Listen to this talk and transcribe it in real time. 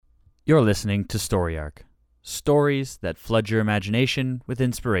You're listening to Story Arc, stories that flood your imagination with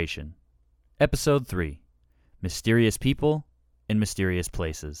inspiration. Episode 3, Mysterious People in Mysterious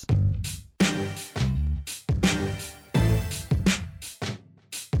Places.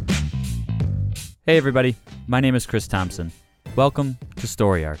 Hey everybody, my name is Chris Thompson. Welcome to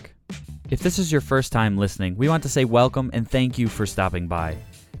Story Arc. If this is your first time listening, we want to say welcome and thank you for stopping by.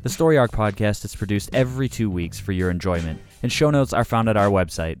 The Story Arc podcast is produced every 2 weeks for your enjoyment, and show notes are found at our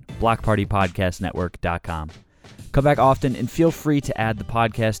website, blockpartypodcastnetwork.com. Come back often and feel free to add the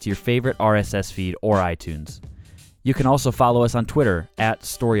podcast to your favorite RSS feed or iTunes. You can also follow us on Twitter at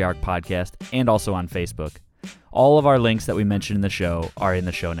Story Arc Podcast and also on Facebook. All of our links that we mentioned in the show are in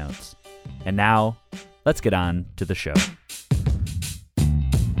the show notes. And now, let's get on to the show.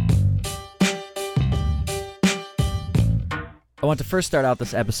 I want to first start out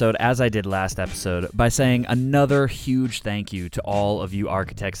this episode, as I did last episode, by saying another huge thank you to all of you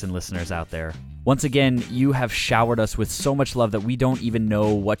architects and listeners out there. Once again, you have showered us with so much love that we don't even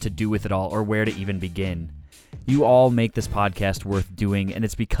know what to do with it all or where to even begin. You all make this podcast worth doing, and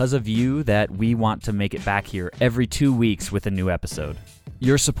it's because of you that we want to make it back here every 2 weeks with a new episode.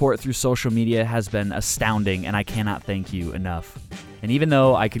 Your support through social media has been astounding, and I cannot thank you enough. And even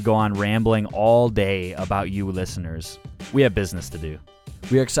though I could go on rambling all day about you listeners, we have business to do.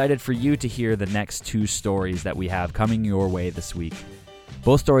 We are excited for you to hear the next 2 stories that we have coming your way this week.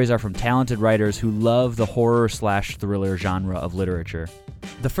 Both stories are from talented writers who love the horror/thriller genre of literature.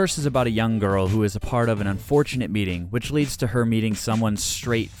 The first is about a young girl who is a part of an unfortunate meeting, which leads to her meeting someone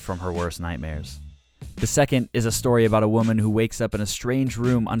straight from her worst nightmares. The second is a story about a woman who wakes up in a strange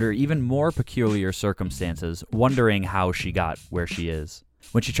room under even more peculiar circumstances, wondering how she got where she is.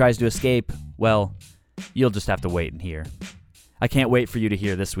 When she tries to escape, well, you'll just have to wait and hear. I can't wait for you to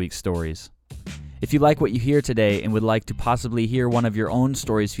hear this week's stories. If you like what you hear today and would like to possibly hear one of your own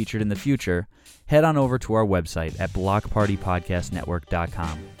stories featured in the future, head on over to our website at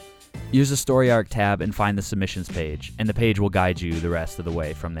blockpartypodcastnetwork.com. Use the Story Arc tab and find the submissions page, and the page will guide you the rest of the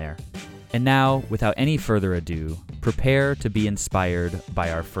way from there. And now, without any further ado, prepare to be inspired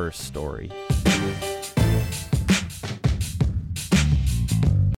by our first story.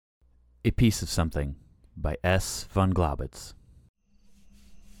 A Piece of Something by S. von Glaubitz.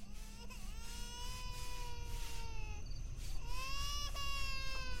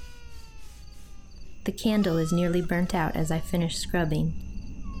 The candle is nearly burnt out as I finish scrubbing.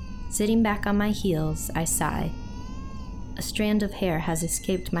 Sitting back on my heels, I sigh. A strand of hair has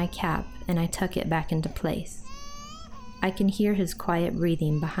escaped my cap, and I tuck it back into place. I can hear his quiet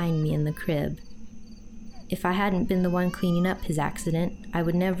breathing behind me in the crib. If I hadn't been the one cleaning up his accident, I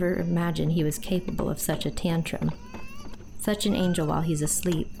would never imagine he was capable of such a tantrum. Such an angel while he's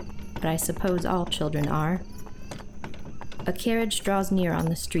asleep, but I suppose all children are. A carriage draws near on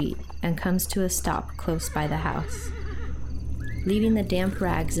the street and comes to a stop close by the house. Leaving the damp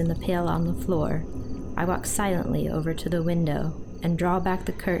rags in the pail on the floor, I walk silently over to the window and draw back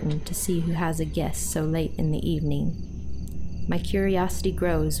the curtain to see who has a guest so late in the evening. My curiosity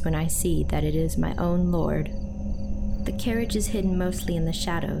grows when I see that it is my own lord. The carriage is hidden mostly in the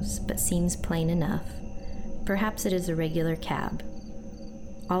shadows, but seems plain enough. Perhaps it is a regular cab.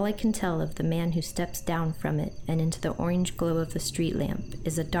 All I can tell of the man who steps down from it and into the orange glow of the street lamp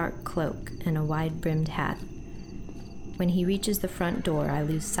is a dark cloak and a wide-brimmed hat. When he reaches the front door, I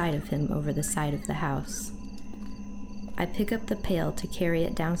lose sight of him over the side of the house. I pick up the pail to carry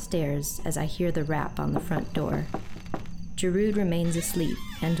it downstairs as I hear the rap on the front door. Giroud remains asleep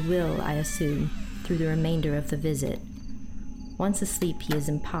and will, I assume, through the remainder of the visit. Once asleep, he is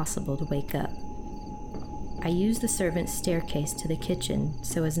impossible to wake up. I use the servant's staircase to the kitchen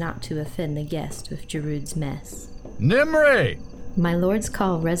so as not to offend the guest with Giroud's mess. Nimri! My lord's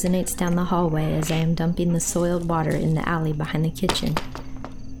call resonates down the hallway as I am dumping the soiled water in the alley behind the kitchen.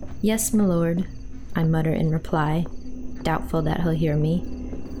 Yes, my lord, I mutter in reply, doubtful that he'll hear me.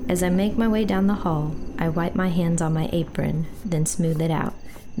 As I make my way down the hall, I wipe my hands on my apron, then smooth it out,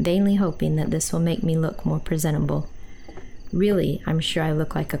 vainly hoping that this will make me look more presentable. Really, I'm sure I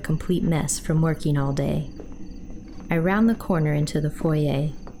look like a complete mess from working all day. I round the corner into the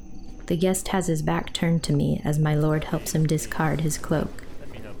foyer. The guest has his back turned to me as my lord helps him discard his cloak.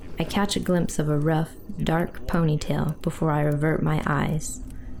 I catch a glimpse of a rough, dark ponytail before I revert my eyes.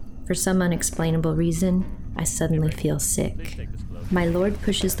 For some unexplainable reason, I suddenly feel sick. My lord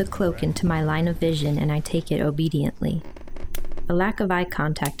pushes the cloak into my line of vision and I take it obediently. A lack of eye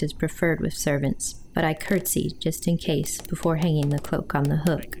contact is preferred with servants, but I curtsy just in case before hanging the cloak on the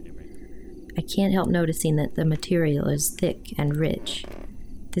hook. I can't help noticing that the material is thick and rich.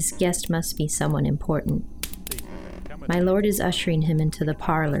 This guest must be someone important. My lord is ushering him into the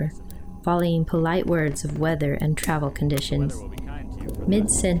parlor, volleying polite words of weather and travel conditions.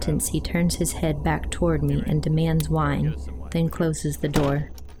 Mid-sentence, he turns his head back toward me and demands wine, then closes the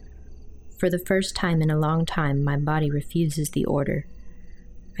door. For the first time in a long time, my body refuses the order.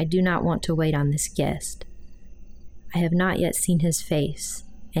 I do not want to wait on this guest. I have not yet seen his face,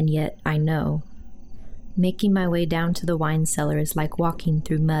 and yet I know. Making my way down to the wine cellar is like walking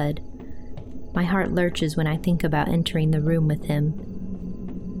through mud. My heart lurches when I think about entering the room with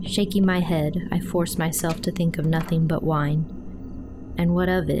him. Shaking my head, I force myself to think of nothing but wine. And what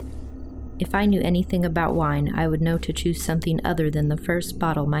of it? If I knew anything about wine, I would know to choose something other than the first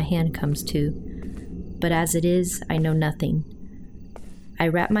bottle my hand comes to. But as it is, I know nothing. I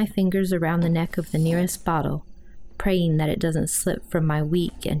wrap my fingers around the neck of the nearest bottle, praying that it doesn't slip from my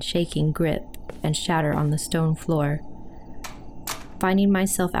weak and shaking grip and shatter on the stone floor. Finding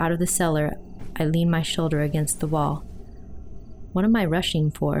myself out of the cellar, I lean my shoulder against the wall. What am I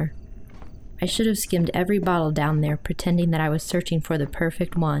rushing for? I should have skimmed every bottle down there, pretending that I was searching for the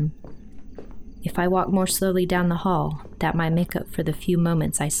perfect one. If I walk more slowly down the hall, that might make up for the few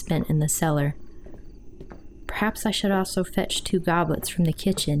moments I spent in the cellar. Perhaps I should also fetch 2 goblets from the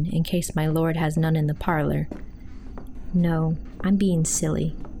kitchen in case my lord has none in the parlor. No, I'm being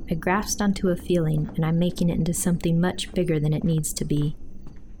silly. I grasped onto a feeling, and I'm making it into something much bigger than it needs to be.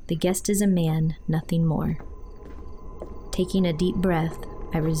 The guest is a man, nothing more. Taking a deep breath,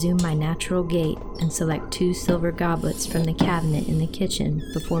 I resume my natural gait and select 2 silver goblets from the cabinet in the kitchen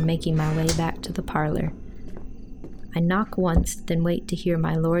before making my way back to the parlor. I knock once, then wait to hear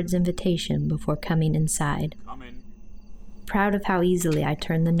my lord's invitation before coming inside. Proud of how easily I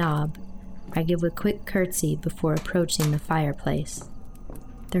turn the knob, I give a quick curtsy before approaching the fireplace.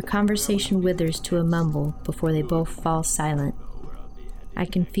 Their conversation withers to a mumble before they both fall silent. I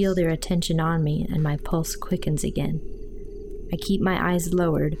can feel their attention on me, and my pulse quickens again. I keep my eyes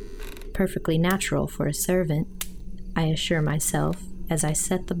lowered, perfectly natural for a servant, I assure myself, as I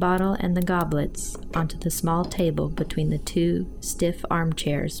set the bottle and the goblets onto the small table between the 2 stiff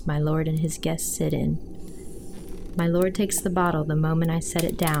armchairs my lord and his guest sit in. My lord takes the bottle the moment I set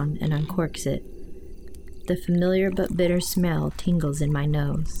it down and uncorks it. The familiar but bitter smell tingles in my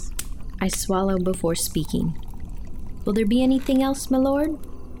nose. I swallow before speaking. Will there be anything else, my lord?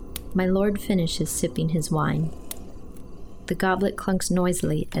 My lord finishes sipping his wine. The goblet clunks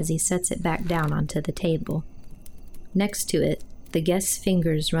noisily as he sets it back down onto the table. Next to it, the guest's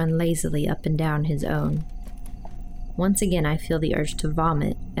fingers run lazily up and down his own. Once again I feel the urge to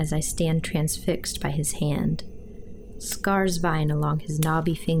vomit as I stand transfixed by his hand. Scars vine along his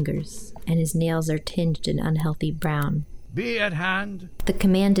knobby fingers, and his nails are tinged an unhealthy brown. Be at hand. The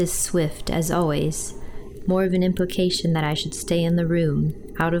command is swift, as always, more of an implication that I should stay in the room,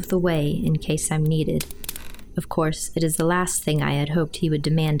 out of the way, in case I'm needed. Of course, it is the last thing I had hoped he would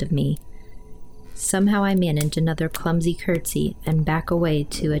demand of me. Somehow I manage another clumsy curtsy and back away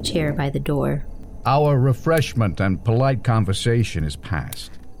to a chair by the door. Our refreshment and polite conversation is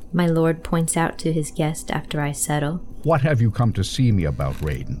past. My lord points out to his guest after I settle. What have you come to see me about,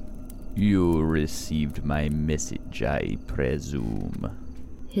 Raiden? You received my message, I presume.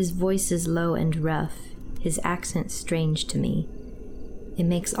 His voice is low and rough, his accent strange to me. It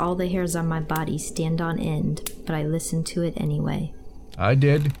makes all the hairs on my body stand on end, but I listen to it anyway. I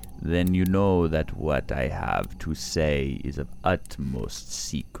did. Then you know that what I have to say is of utmost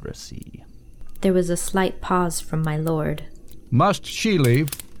secrecy. There was a slight pause from my lord. Must she leave?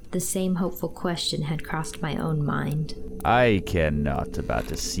 The same hopeful question had crossed my own mind. I care not about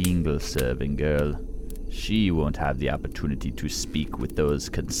a single serving girl. She won't have the opportunity to speak with those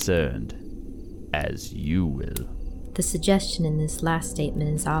concerned, as you will. The suggestion in this last statement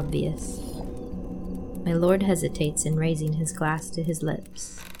is obvious. My lord hesitates in raising his glass to his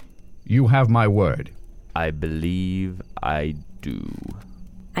lips. You have my word. I believe I do.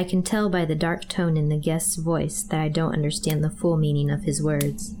 I can tell by the dark tone in the guest's voice that I don't understand the full meaning of his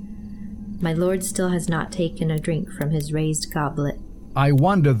words. My lord still has not taken a drink from his raised goblet. I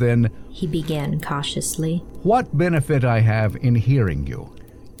wonder then, he began cautiously, what benefit I have in hearing you.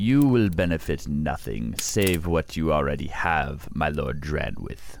 You will benefit nothing save what you already have, my Lord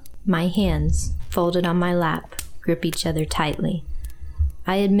Dranwith. My hands, folded on my lap, grip each other tightly.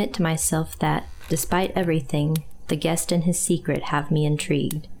 I admit to myself that, despite everything, the guest and his secret have me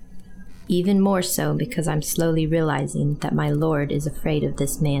intrigued. Even more so because I'm slowly realizing that my lord is afraid of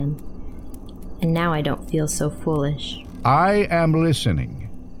this man. And now I don't feel so foolish. I am listening.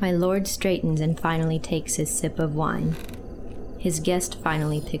 My lord straightens and finally takes his sip of wine. His guest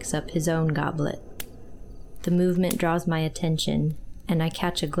finally picks up his own goblet. The movement draws my attention, and I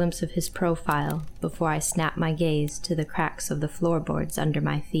catch a glimpse of his profile before I snap my gaze to the cracks of the floorboards under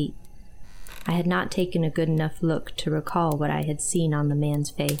my feet. I had not taken a good enough look to recall what I had seen on the man's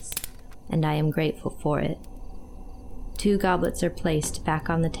face, and I am grateful for it. 2 goblets are placed back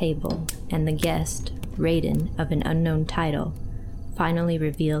on the table, and the guest, Raiden of an unknown title, finally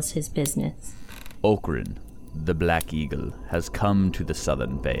reveals his business. Okrin, the Black Eagle, has come to the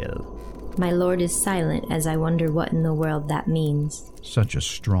Southern Vale. My lord is silent as I wonder what in the world that means. Such a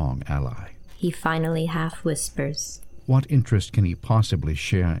strong ally. He finally half whispers. What interest can he possibly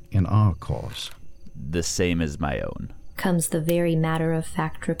share in our cause? The same as my own. Comes the very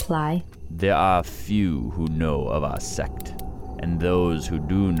matter-of-fact reply. There are few who know of our sect, and those who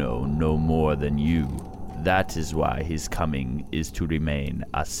do know more than you. That is why his coming is to remain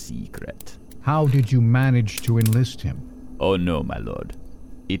a secret. How did you manage to enlist him? Oh no, my lord.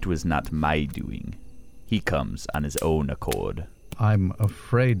 It was not my doing. He comes on his own accord. I'm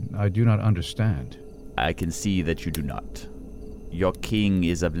afraid I do not understand. I can see that you do not. Your king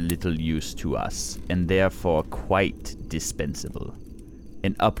is of little use to us, and therefore quite dispensable.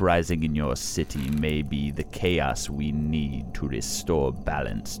 An uprising in your city may be the chaos we need to restore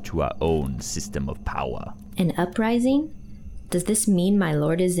balance to our own system of power. An uprising? Does this mean my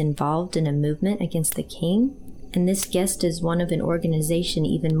lord is involved in a movement against the king? And this guest is one of an organization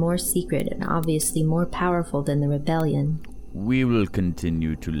even more secret and obviously more powerful than the rebellion. We will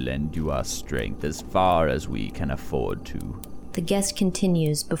continue to lend you our strength as far as we can afford to. The guest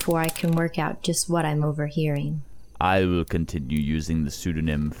continues before I can work out just what I'm overhearing. I will continue using the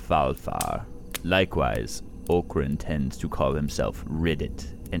pseudonym Falfar. Likewise, Okrin tends to call himself Ridit,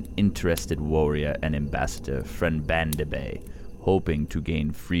 an interested warrior and ambassador from Bandabe, hoping to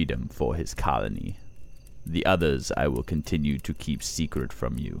gain freedom for his colony. The others I will continue to keep secret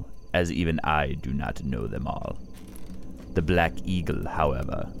from you, as even I do not know them all. The Black Eagle,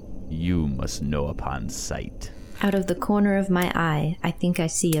 however, you must know upon sight. Out of the corner of my eye, I think I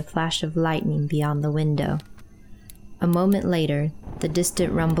see a flash of lightning beyond the window. A moment later, the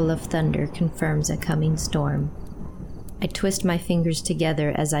distant rumble of thunder confirms a coming storm. I twist my fingers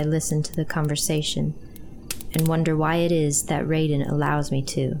together as I listen to the conversation, and wonder why it is that Raiden allows me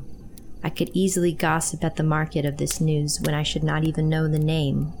to. I could easily gossip at the market of this news when I should not even know the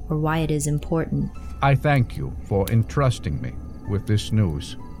name or why it is important. I thank you for entrusting me with this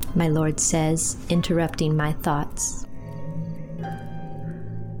news, my lord says, interrupting my thoughts.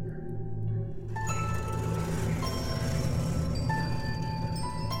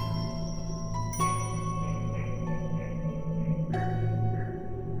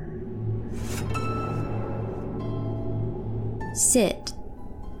 Sit.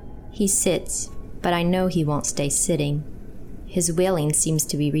 He sits, but I know he won't stay sitting. His wailing seems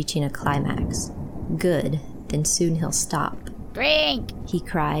to be reaching a climax. Good, then soon he'll stop. Drink! He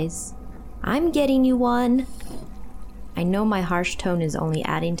cries. I'm getting you one. I know my harsh tone is only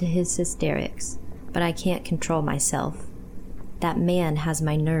adding to his hysterics, but I can't control myself. That man has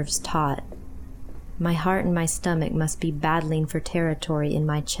my nerves taut. My heart and my stomach must be battling for territory in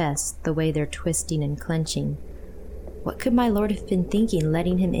my chest the way they're twisting and clenching. What could my lord have been thinking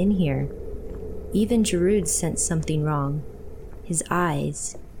letting him in here? Even Jarud sensed something wrong. His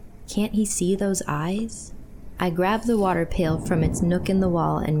eyes. Can't he see those eyes? I grab the water pail from its nook in the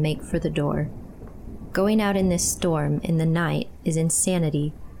wall and make for the door. Going out in this storm in the night is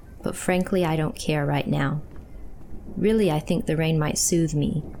insanity, but frankly I don't care right now. Really, I think the rain might soothe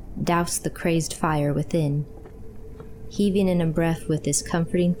me, douse the crazed fire within. Heaving in a breath with this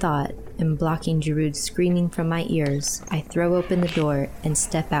comforting thought and blocking Jarud screaming from my ears, I throw open the door and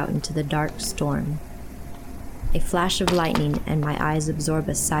step out into the dark storm. A flash of lightning and my eyes absorb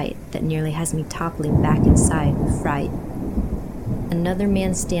a sight that nearly has me toppling back inside with fright. Another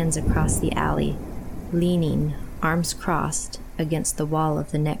man stands across the alley, leaning, arms crossed, against the wall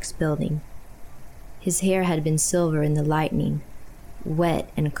of the next building. His hair had been silver in the lightning, wet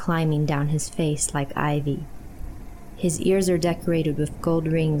and climbing down his face like ivy. His ears are decorated with gold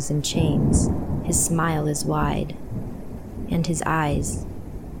rings and chains. His smile is wide. And his eyes,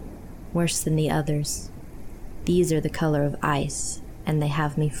 worse than the others. These are the color of ice, and they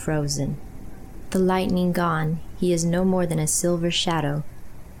have me frozen. The lightning gone, he is no more than a silver shadow,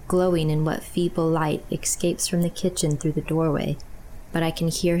 glowing in what feeble light escapes from the kitchen through the doorway, but I can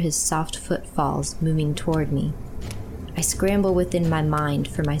hear his soft footfalls moving toward me. I scramble within my mind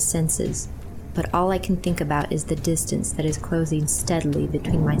for my senses, but all I can think about is the distance that is closing steadily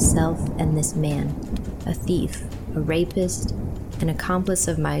between myself and this man, a thief, a rapist, an accomplice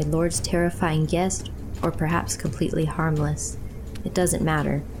of my lord's terrifying guest, or perhaps completely harmless. It doesn't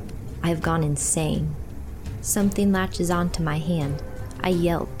matter. I have gone insane. Something latches onto my hand. I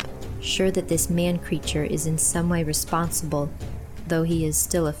yelp, sure that this man creature is in some way responsible, though he is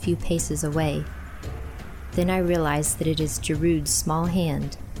still a few paces away. Then I realize that it is Jarud's small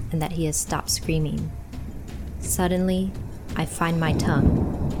hand and that he has stopped screaming. Suddenly, I find my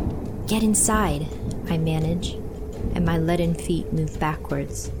tongue. "Get inside," I manage, and my leaden feet move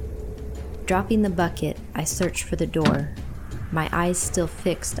backwards. Dropping the bucket, I search for the door, my eyes still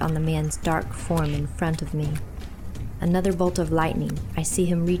fixed on the man's dark form in front of me. Another bolt of lightning, I see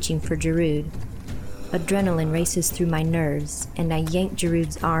him reaching for Jarud. Adrenaline races through my nerves, and I yank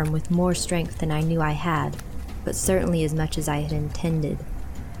Jarud's arm with more strength than I knew I had, but certainly as much as I had intended.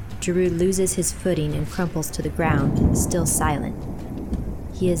 Jarud loses his footing and crumples to the ground, still silent.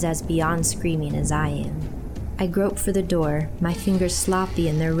 He is as beyond screaming as I am. I grope for the door, my fingers sloppy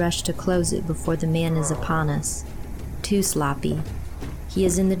in their rush to close it before the man is upon us. Too sloppy. He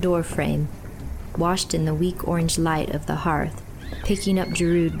is in the door frame, washed in the weak orange light of the hearth, picking up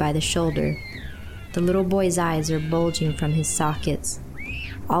Jarud by the shoulder. The little boy's eyes are bulging from his sockets.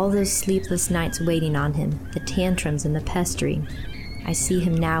 All those sleepless nights waiting on him, the tantrums and the pestering. I see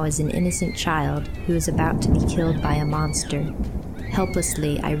him now as an innocent child who is about to be killed by a monster.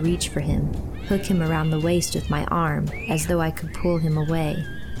 Helplessly, I reach for him, hook him around the waist with my arm, as though I could pull him away.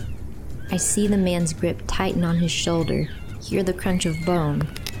 I see the man's grip tighten on his shoulder, hear the crunch of bone,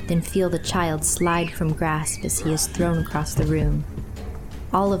 then feel the child slide from grasp as he is thrown across the room.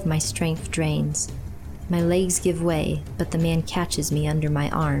 All of my strength drains. My legs give way, but the man catches me under my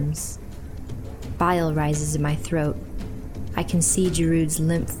arms. Bile rises in my throat. I can see Jarud's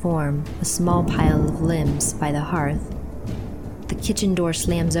limp form, a small pile of limbs, by the hearth. The kitchen door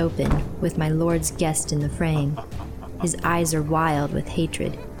slams open, with my lord's guest in the frame. His eyes are wild with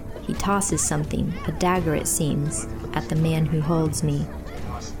hatred. He tosses something, a dagger it seems, at the man who holds me.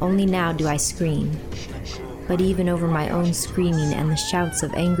 Only now do I scream. But even over my own screaming and the shouts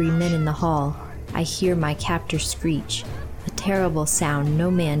of angry men in the hall, I hear my captor screech, a terrible sound no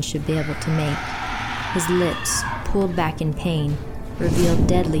man should be able to make. His lips, pulled back in pain, reveal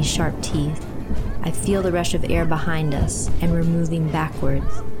deadly sharp teeth. I feel the rush of air behind us, and we're moving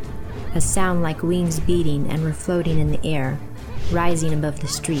backwards. A sound like wings beating and we're floating in the air, rising above the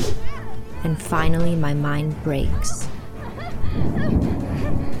street. And finally my mind breaks.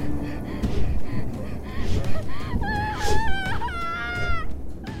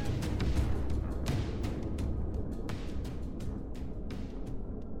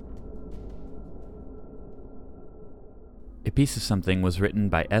 A Piece of Something was written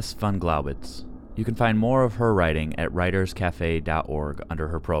by S. von Glaubitz. You can find more of her writing at writerscafe.org under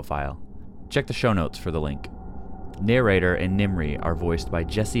her profile. Check the show notes for the link. Narrator and Nimri are voiced by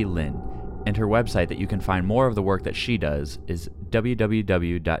Jessie Lynn, and her website that you can find more of the work that she does is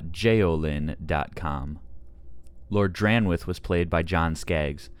www.jolyn.com. Lord Dranwith was played by John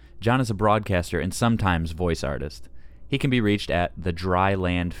Skaggs. John is a broadcaster and sometimes voice artist. He can be reached at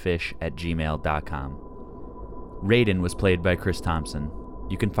thedrylandfish@gmail.com. Raiden was played by Chris Thompson.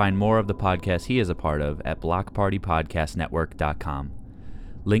 You can find more of the podcast he is a part of at blockpartypodcastnetwork.com.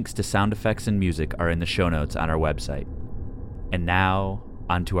 Links to sound effects and music are in the show notes on our website. And now,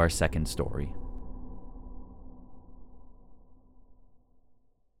 on to our second story.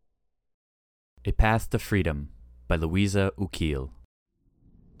 A Path to Freedom by Louisa Ukeel.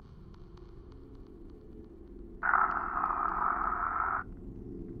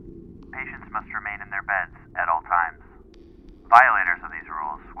 Patients must remain in their beds at all times. Violators of these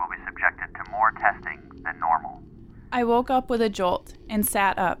rules will be subjected to more testing than normal. I woke up with a jolt and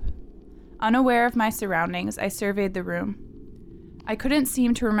sat up. Unaware of my surroundings, I surveyed the room. I couldn't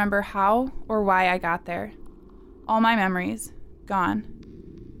seem to remember how or why I got there. All my memories, gone.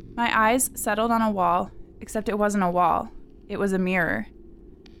 My eyes settled on a wall, except it wasn't a wall. It was a mirror.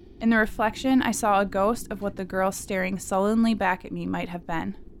 In the reflection, I saw a ghost of what the girl staring sullenly back at me might have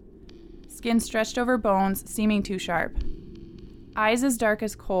been. Skin stretched over bones, seeming too sharp. Eyes as dark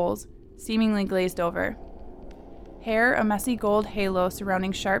as coals, seemingly glazed over. Hair a messy gold halo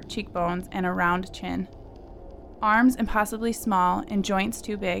surrounding sharp cheekbones and a round chin. Arms impossibly small and joints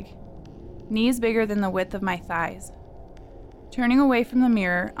too big. Knees bigger than the width of my thighs. Turning away from the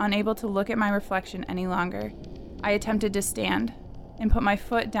mirror, unable to look at my reflection any longer, I attempted to stand and put my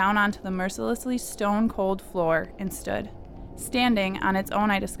foot down onto the mercilessly stone-cold floor and stood. Standing on its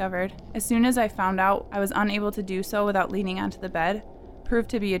own, I discovered, as soon as I found out I was unable to do so without leaning onto the bed, proved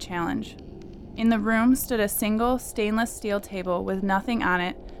to be a challenge. In the room stood a single stainless steel table with nothing on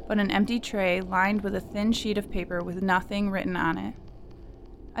it but an empty tray lined with a thin sheet of paper with nothing written on it.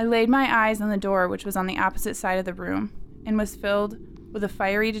 I laid my eyes on the door, which was on the opposite side of the room, and was filled with a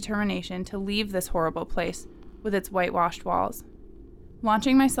fiery determination to leave this horrible place with its whitewashed walls.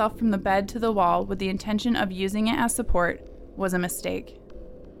 Launching myself from the bed to the wall with the intention of using it as support, was a mistake.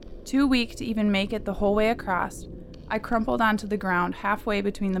 Too weak to even make it the whole way across, I crumpled onto the ground halfway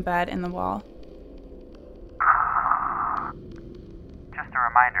between the bed and the wall. Just a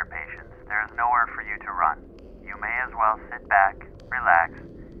reminder, patients, there is nowhere for you to run. You may as well sit back, relax,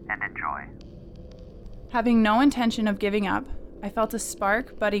 and enjoy. Having no intention of giving up, I felt a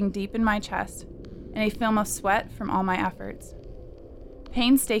spark budding deep in my chest and a film of sweat from all my efforts.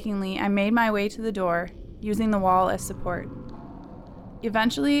 Painstakingly, I made my way to the door, using the wall as support.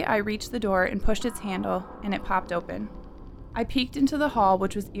 Eventually, I reached the door and pushed its handle, and it popped open. I peeked into the hall,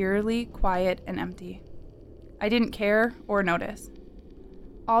 which was eerily quiet and empty. I didn't care or notice.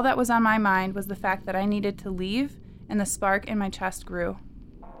 All that was on my mind was the fact that I needed to leave, and the spark in my chest grew.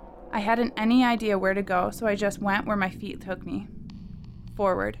 I hadn't any idea where to go, so I just went where my feet took me.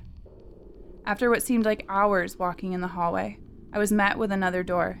 Forward. After what seemed like hours walking in the hallway, I was met with another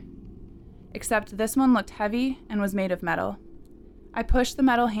door. Except this one looked heavy and was made of metal. I pushed the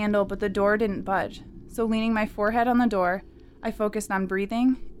metal handle, but the door didn't budge, so leaning my forehead on the door, I focused on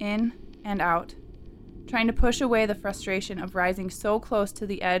breathing in and out, trying to push away the frustration of rising so close to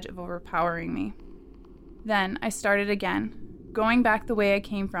the edge of overpowering me. Then I started again, going back the way I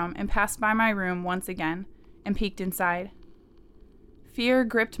came from, and passed by my room once again and peeked inside. Fear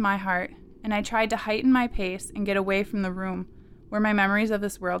gripped my heart, and I tried to heighten my pace and get away from the room where my memories of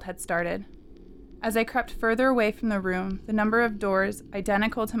this world had started. As I crept further away from the room, the number of doors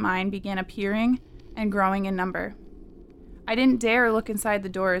identical to mine began appearing and growing in number. I didn't dare look inside the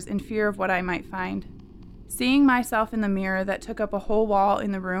doors in fear of what I might find. Seeing myself in the mirror that took up a whole wall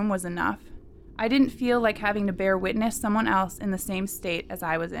in the room was enough. I didn't feel like having to bear witness someone else in the same state as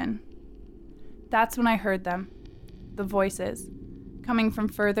I was in. That's when I heard them, the voices, coming from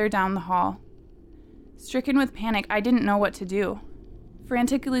further down the hall. Stricken with panic, I didn't know what to do.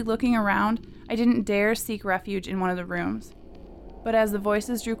 Frantically looking around, I didn't dare seek refuge in one of the rooms. But as the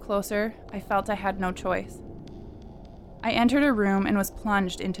voices drew closer, I felt I had no choice. I entered a room and was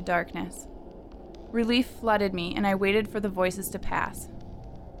plunged into darkness. Relief flooded me, and I waited for the voices to pass.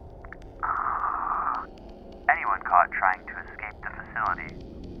 Anyone caught trying to escape the facility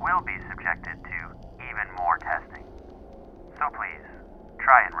will be subjected to even more testing. So please,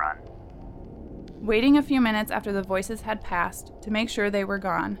 try and run. Waiting a few minutes after the voices had passed to make sure they were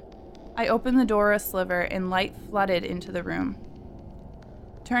gone, I opened the door a sliver and light flooded into the room.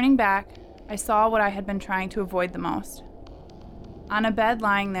 Turning back, I saw what I had been trying to avoid the most. On a bed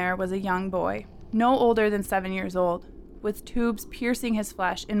lying there was a young boy, no older than 7 years old, with tubes piercing his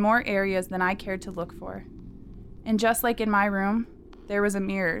flesh in more areas than I cared to look for. And just like in my room, there was a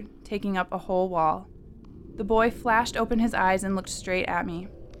mirror taking up a whole wall. The boy flashed open his eyes and looked straight at me,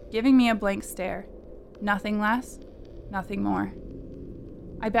 giving me a blank stare. Nothing less, nothing more.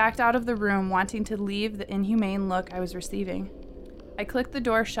 I backed out of the room, wanting to leave the inhumane look I was receiving. I clicked the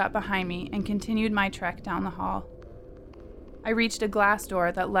door shut behind me and continued my trek down the hall. I reached a glass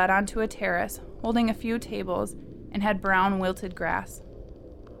door that led onto a terrace, holding a few tables, and had brown wilted grass.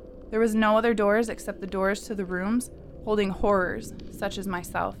 There was no other doors except the doors to the rooms, holding horrors such as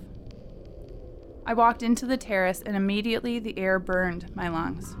myself. I walked into the terrace, and immediately the air burned my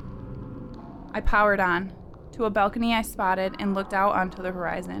lungs. I powered on to a balcony I spotted and looked out onto the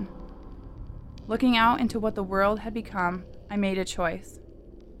horizon. Looking out into what the world had become, I made a choice.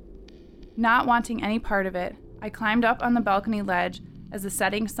 Not wanting any part of it, I climbed up on the balcony ledge as the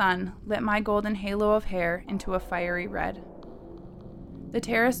setting sun lit my golden halo of hair into a fiery red. The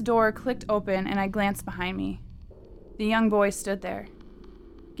terrace door clicked open and I glanced behind me. The young boy stood there,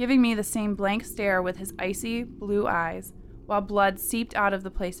 giving me the same blank stare with his icy blue eyes, while blood seeped out of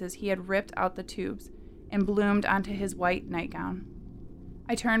the places he had ripped out the tubes and bloomed onto his white nightgown.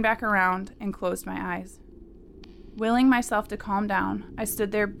 I turned back around and closed my eyes. Willing myself to calm down, I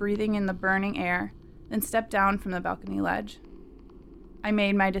stood there breathing in the burning air, then stepped down from the balcony ledge. I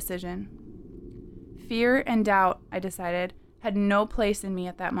made my decision. Fear and doubt, I decided, had no place in me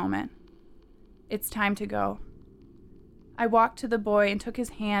at that moment. It's time to go. I walked to the boy and took his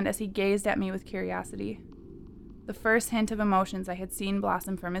hand as he gazed at me with curiosity. The first hint of emotions I had seen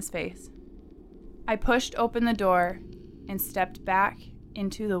blossom from his face. I pushed open the door and stepped back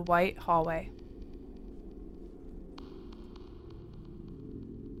into the white hallway.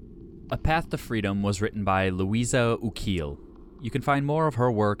 A Path to Freedom was written by Louisa Ukil. You can find more of her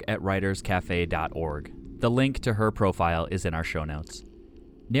work at writerscafe.org. The link to her profile is in our show notes.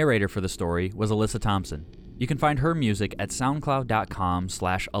 Narrator for the story was Alyssa Thompson. You can find her music at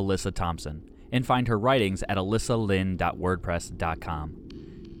soundcloud.com/Alyssa Thompson and find her writings at alyssalyn.wordpress.com.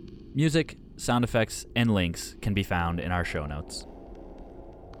 Music, sound effects, and links can be found in our show notes.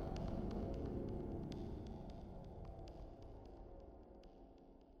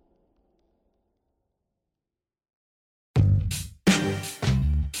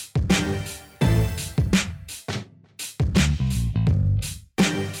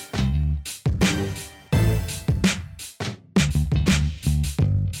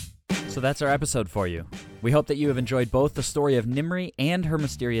 So that's our episode for you. We hope that you have enjoyed both the story of Nimri and her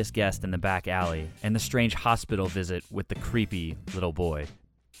mysterious guest in the back alley, and the strange hospital visit with the creepy little boy.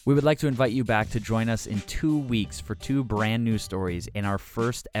 We would like to invite you back to join us in 2 weeks for 2 brand new stories in our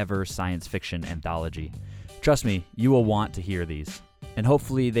first ever science fiction anthology. Trust me, you will want to hear these, and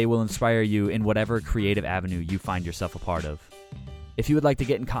hopefully they will inspire you in whatever creative avenue you find yourself a part of. If you would like to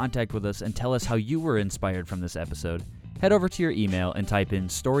get in contact with us and tell us how you were inspired from this episode, head over to your email and type in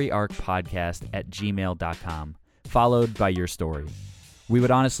storyarcpodcast@gmail.com, followed by your story. We would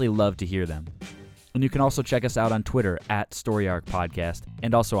honestly love to hear them. And you can also check us out on Twitter @StoryArcPodcast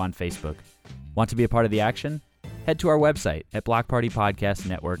and also on Facebook. Want to be a part of the action? Head to our website at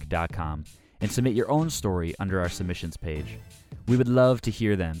blockpartypodcastnetwork.com and submit your own story under our submissions page. We would love to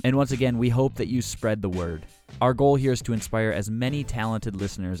hear them. And once again, we hope that you spread the word. Our goal here is to inspire as many talented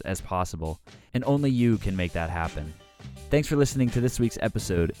listeners as possible, and only you can make that happen. Thanks for listening to this week's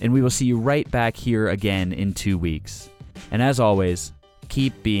episode, and we will see you right back here again in 2 weeks. And as always,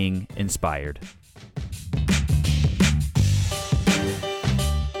 keep being inspired.